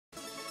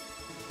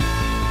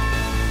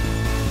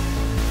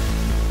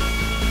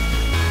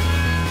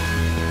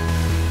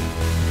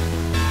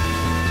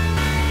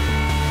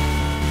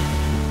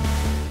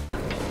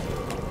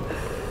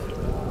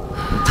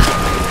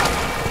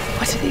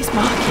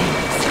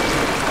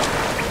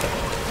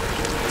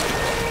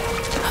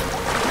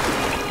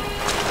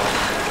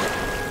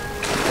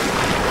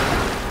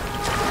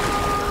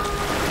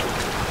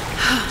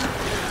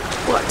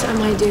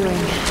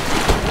doing?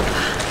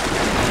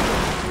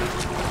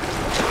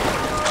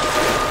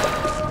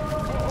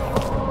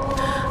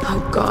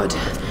 Oh God,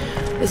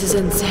 this is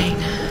insane.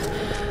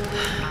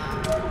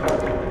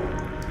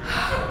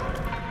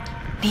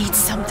 Need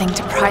something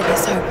to pry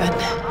this open.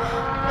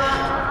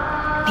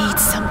 Need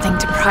something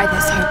to pry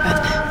this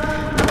open.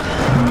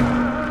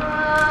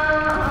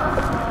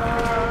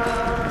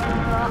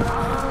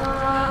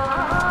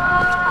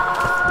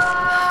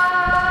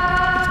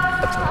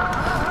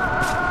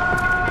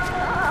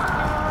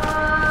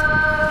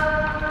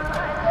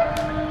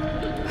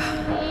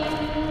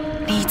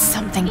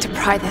 Something to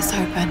pry this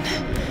open.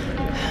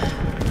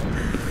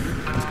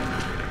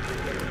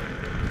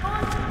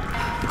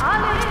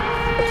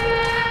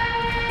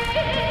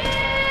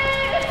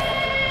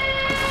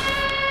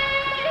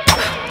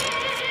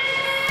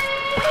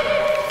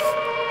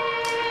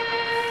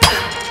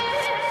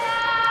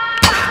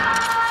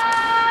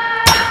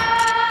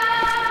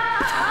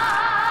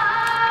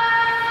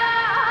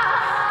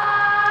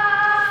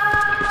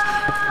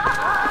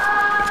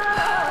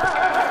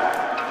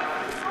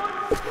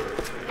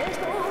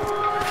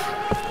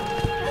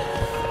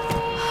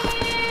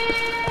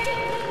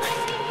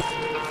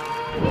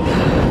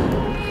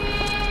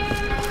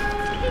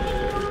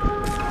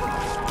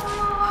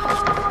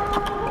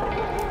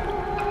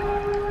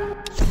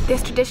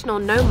 This traditional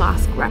no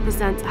mask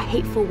represents a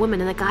hateful woman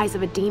in the guise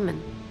of a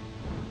demon.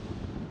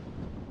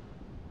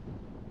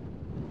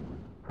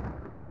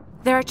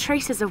 There are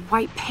traces of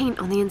white paint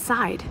on the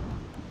inside.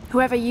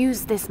 Whoever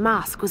used this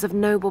mask was of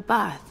noble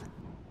birth.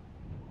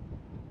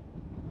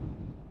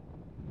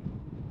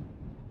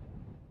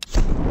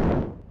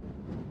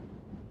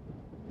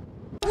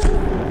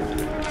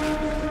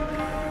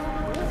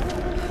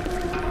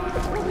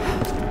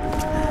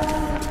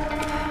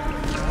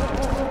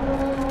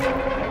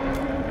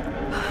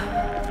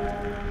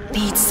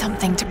 Need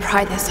something to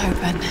pry this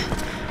open.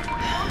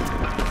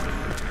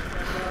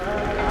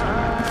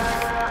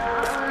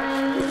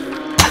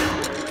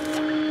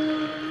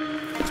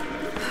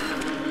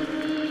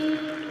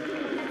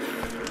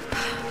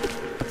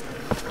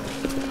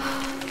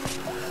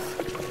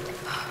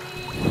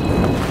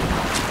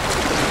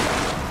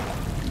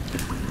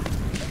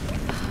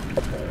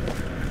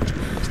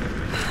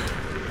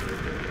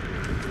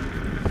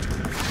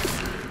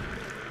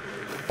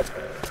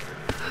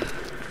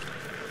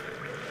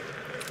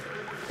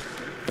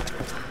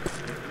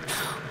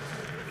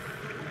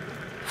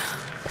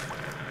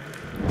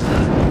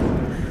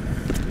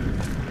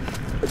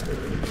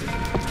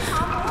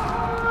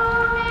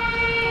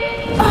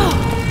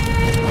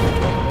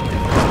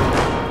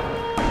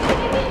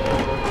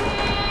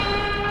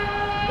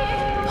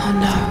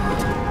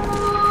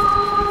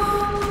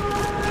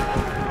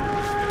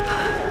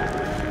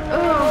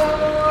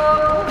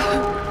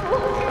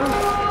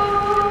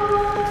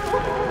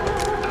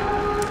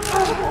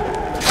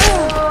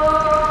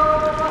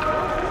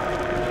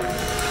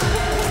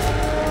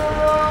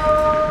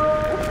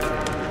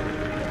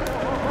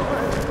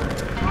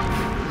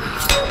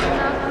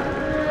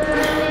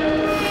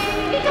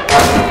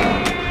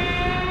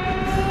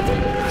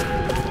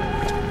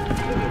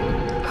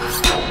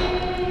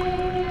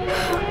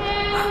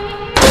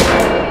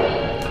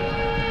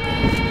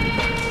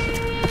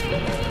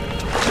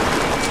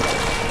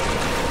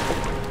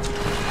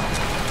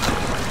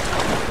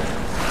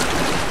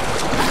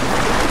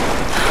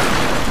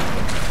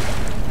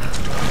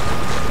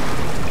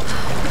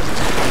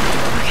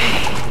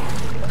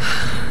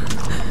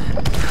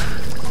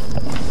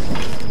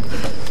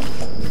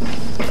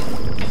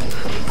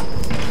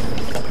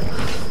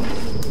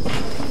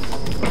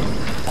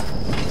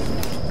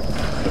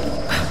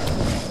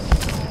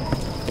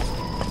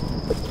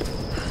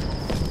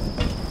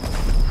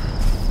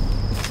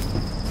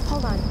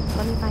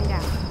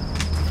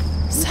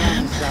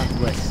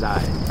 Southwest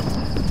side.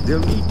 They'll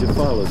need to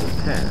follow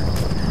the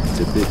path. It's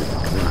a bit of a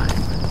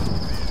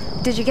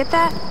climb. Did you get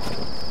that?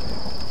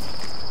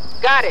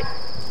 Got it.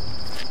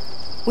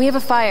 We have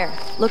a fire.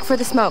 Look for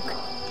the smoke.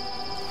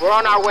 We're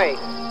on our way.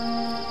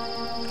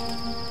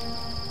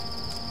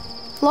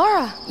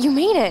 Laura, you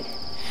made it.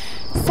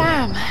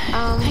 Sam,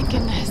 thank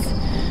goodness.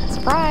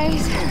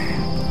 Surprise.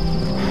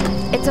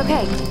 It's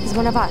okay. He's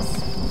one of us.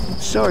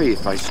 Sorry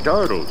if I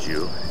startled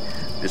you.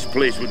 This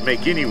place would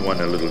make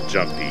anyone a little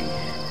jumpy.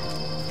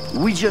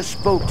 We just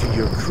spoke to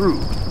your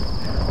crew.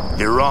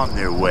 They're on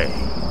their way.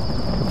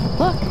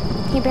 Look,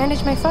 he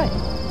bandaged my foot.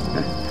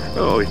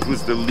 Oh, it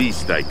was the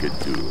least I could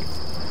do.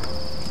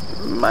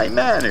 My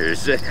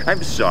manners.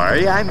 I'm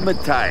sorry, I'm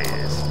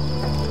Matthias.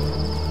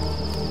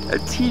 A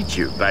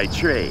teacher by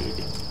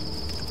trade.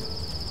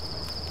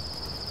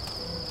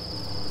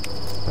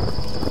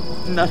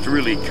 Not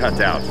really cut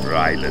out for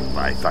island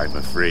life, I'm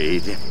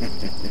afraid.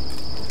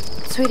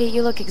 Sweetie,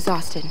 you look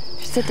exhausted.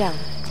 Sit down.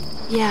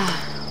 Yeah.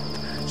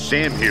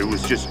 Sam here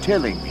was just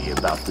telling me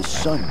about the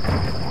sun.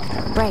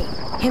 Right,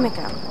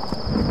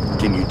 Himiko.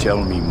 Can you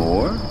tell me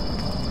more?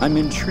 I'm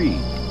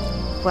intrigued.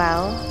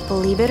 Well,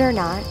 believe it or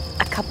not,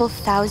 a couple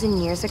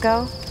thousand years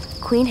ago,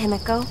 Queen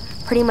Himiko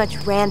pretty much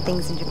ran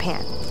things in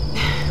Japan.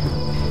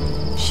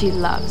 She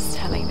loves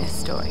telling this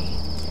story.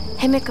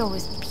 Himiko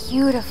was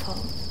beautiful,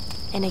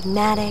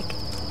 enigmatic,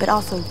 but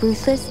also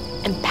ruthless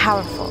and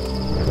powerful.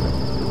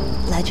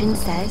 Legend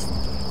says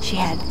she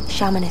had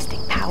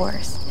shamanistic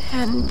powers.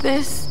 And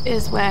this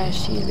is where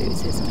she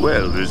loses me.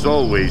 Well, there's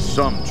always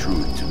some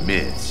truth to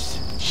myths.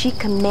 She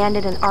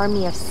commanded an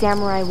army of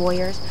samurai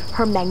warriors,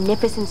 her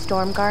magnificent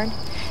storm guard.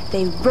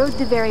 They rode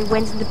the very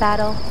winds of the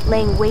battle,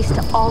 laying waste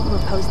to all who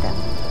opposed them.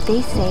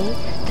 They say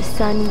the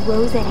sun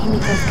rose at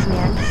Himiko's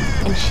command,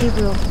 and she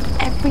ruled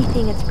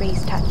everything its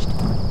rays touched,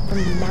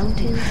 from the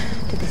mountains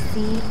to the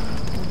sea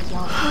and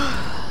beyond.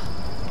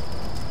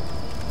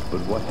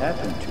 But what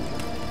happened to you?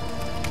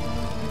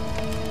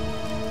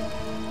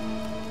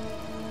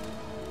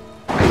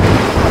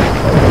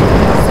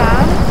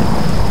 Sam?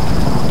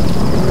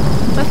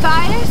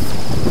 Matthias?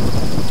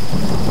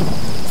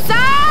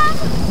 Sam!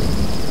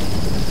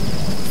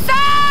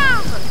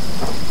 Sam!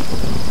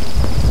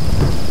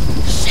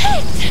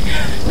 Shit!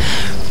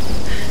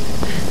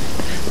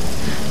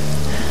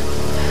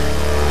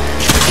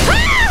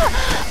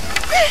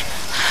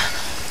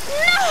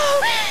 No!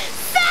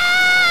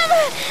 Sam!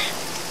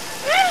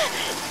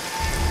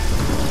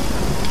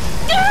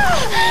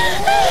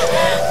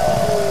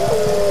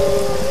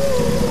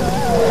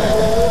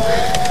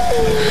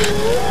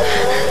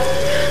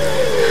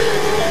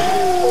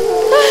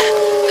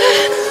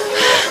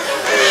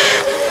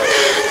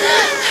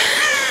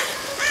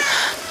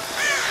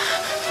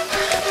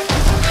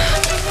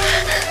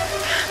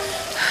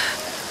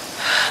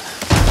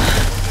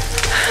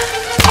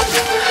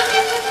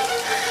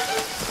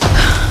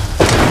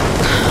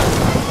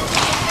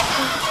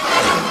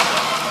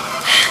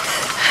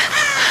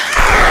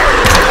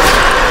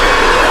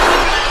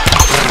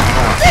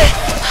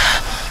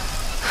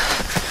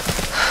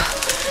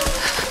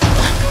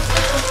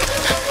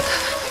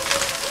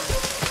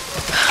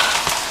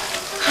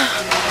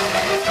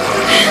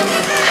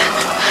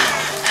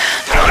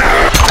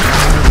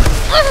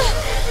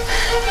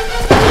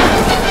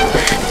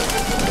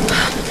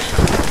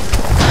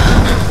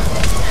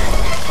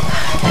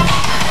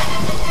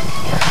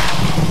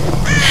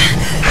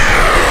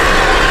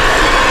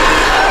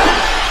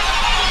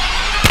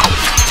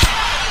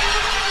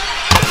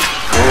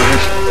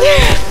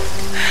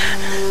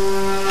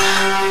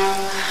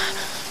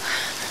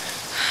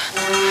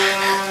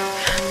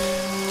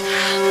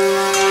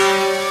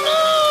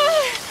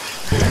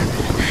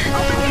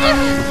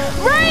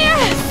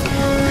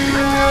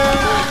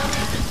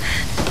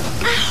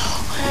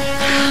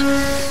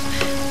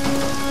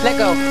 Let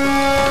go.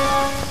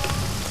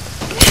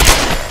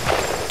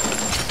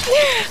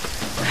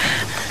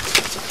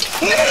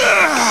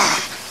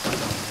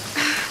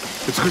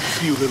 It's good to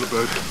see you, little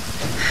bird.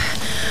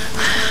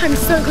 I'm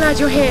so glad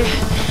you're here.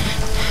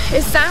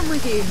 Is Sam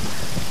with you?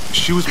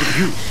 She was with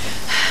you.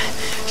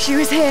 She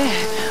was here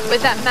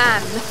with that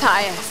man,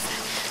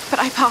 Matthias. But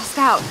I passed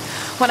out.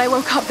 When I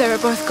woke up, they were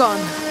both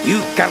gone.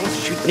 You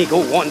girls should me go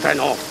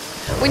wandering off.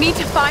 We need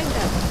to find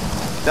them.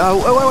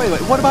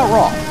 Wait. What about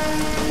Raw?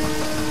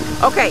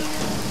 Okay,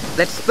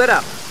 let's split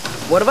up.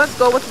 One of us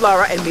go with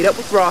Laura and meet up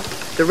with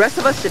Roth. The rest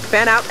of us should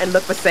fan out and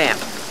look for Sam.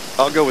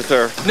 I'll go with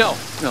her. No.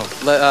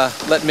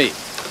 Let me.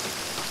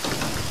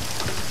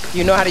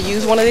 You know how to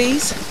use one of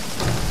these?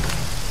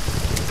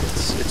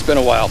 It's been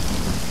a while.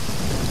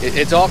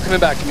 It's all coming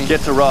back to me.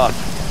 Get to Roth.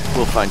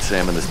 We'll find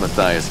Sam and this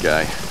Matthias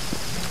guy.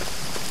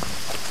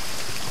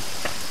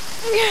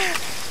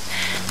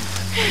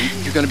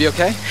 You gonna be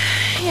okay?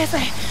 Yes,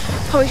 I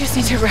probably just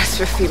need to rest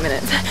for a few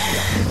minutes.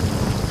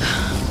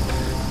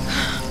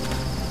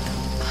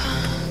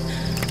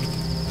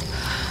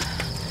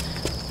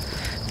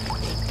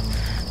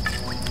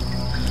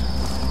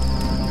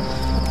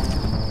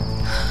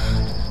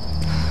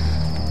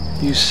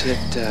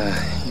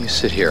 You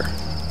sit here.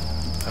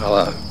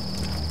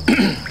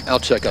 I'll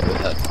check up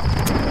ahead.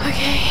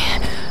 Okay.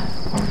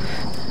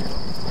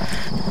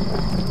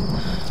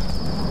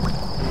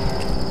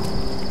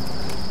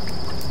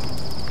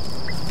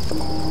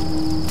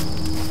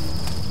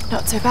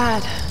 Not so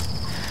bad.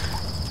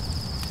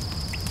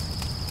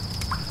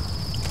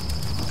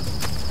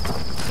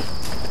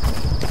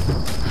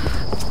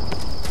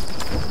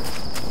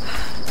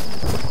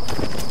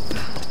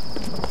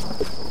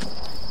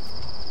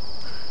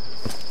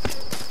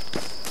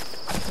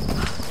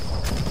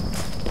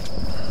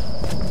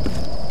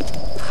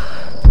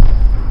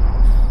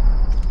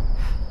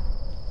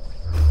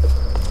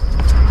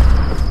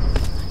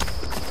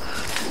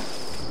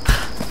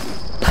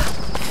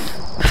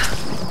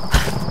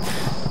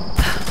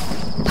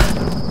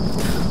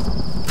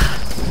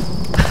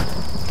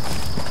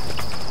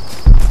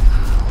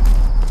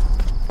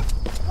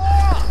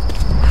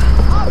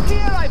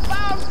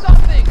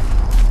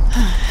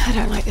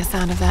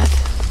 Sound of that.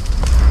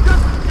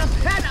 Just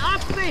head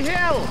up the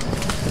hill!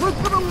 Look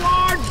for the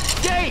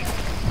large gate!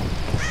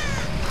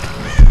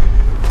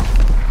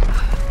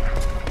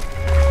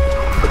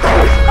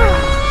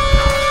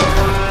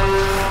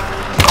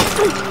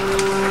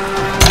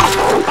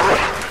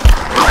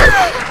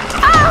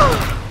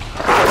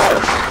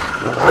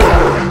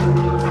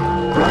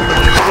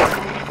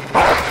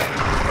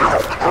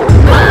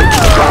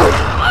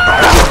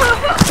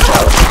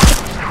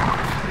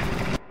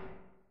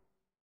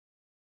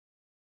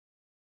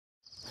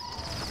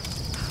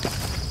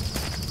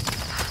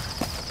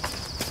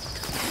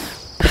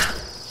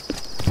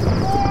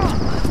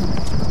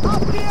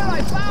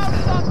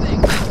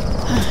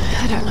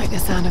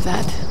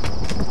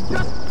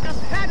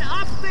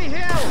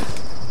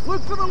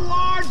 Look for the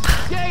large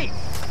gate!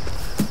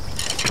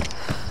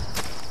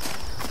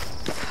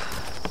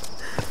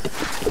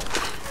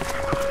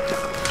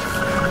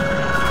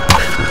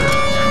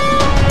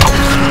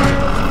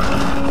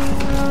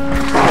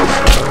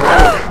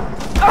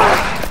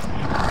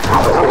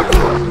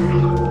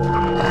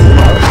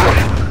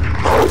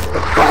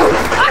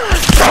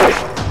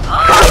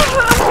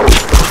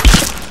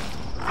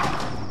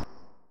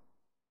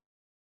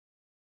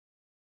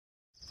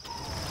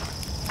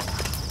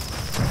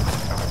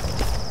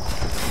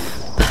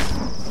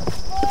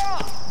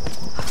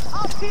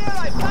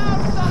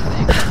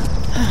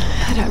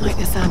 I don't like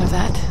the sound of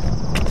that.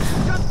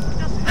 Just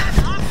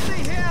head up the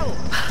hill!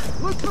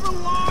 Look for the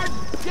large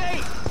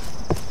gate!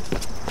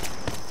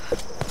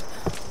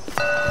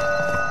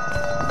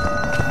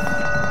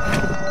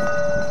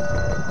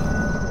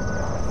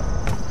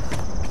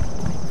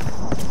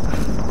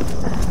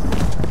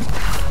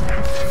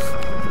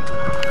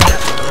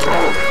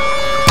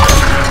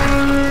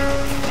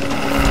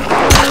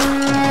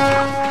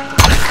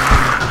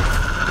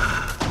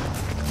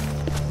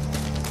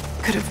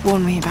 Could have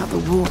warned me about the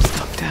wolves,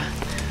 Doctor.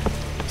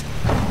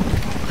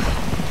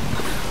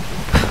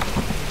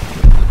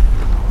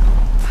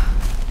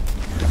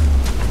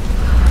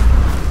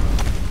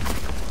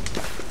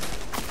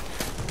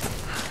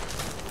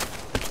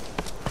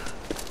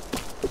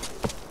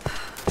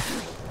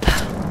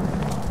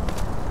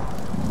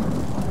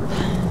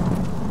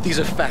 These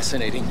are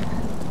fascinating.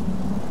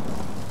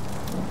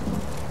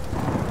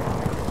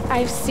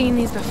 I've seen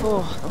these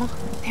before. Oh?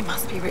 They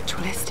must be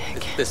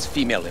ritualistic. This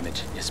female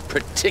image is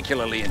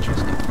particularly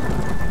interesting.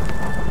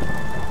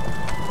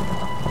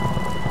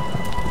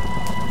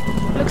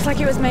 Looks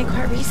like it was made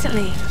quite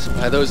recently.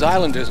 By those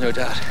islanders, no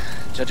doubt.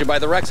 Judging by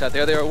the wrecks out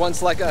there, they were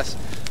once like us.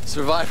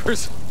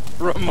 Survivors.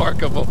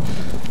 Remarkable.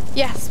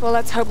 Yes, well,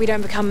 let's hope we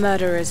don't become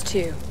murderers,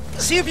 too.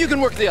 See if you can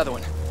work the other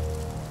one.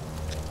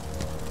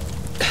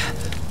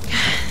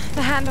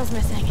 The handle's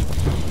missing.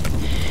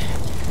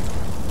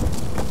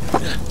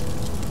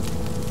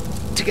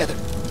 Together.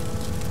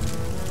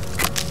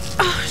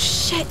 Oh,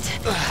 shit.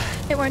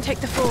 It won't take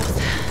the force.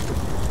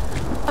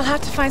 I'll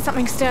have to find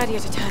something sturdier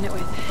to turn it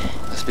with.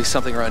 Must be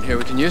something around here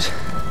we can use.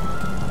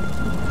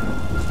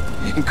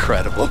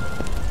 Incredible.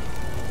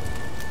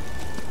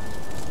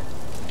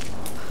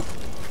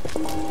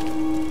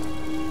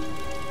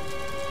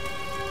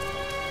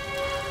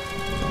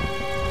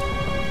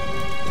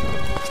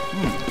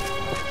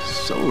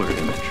 Solar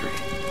imagery.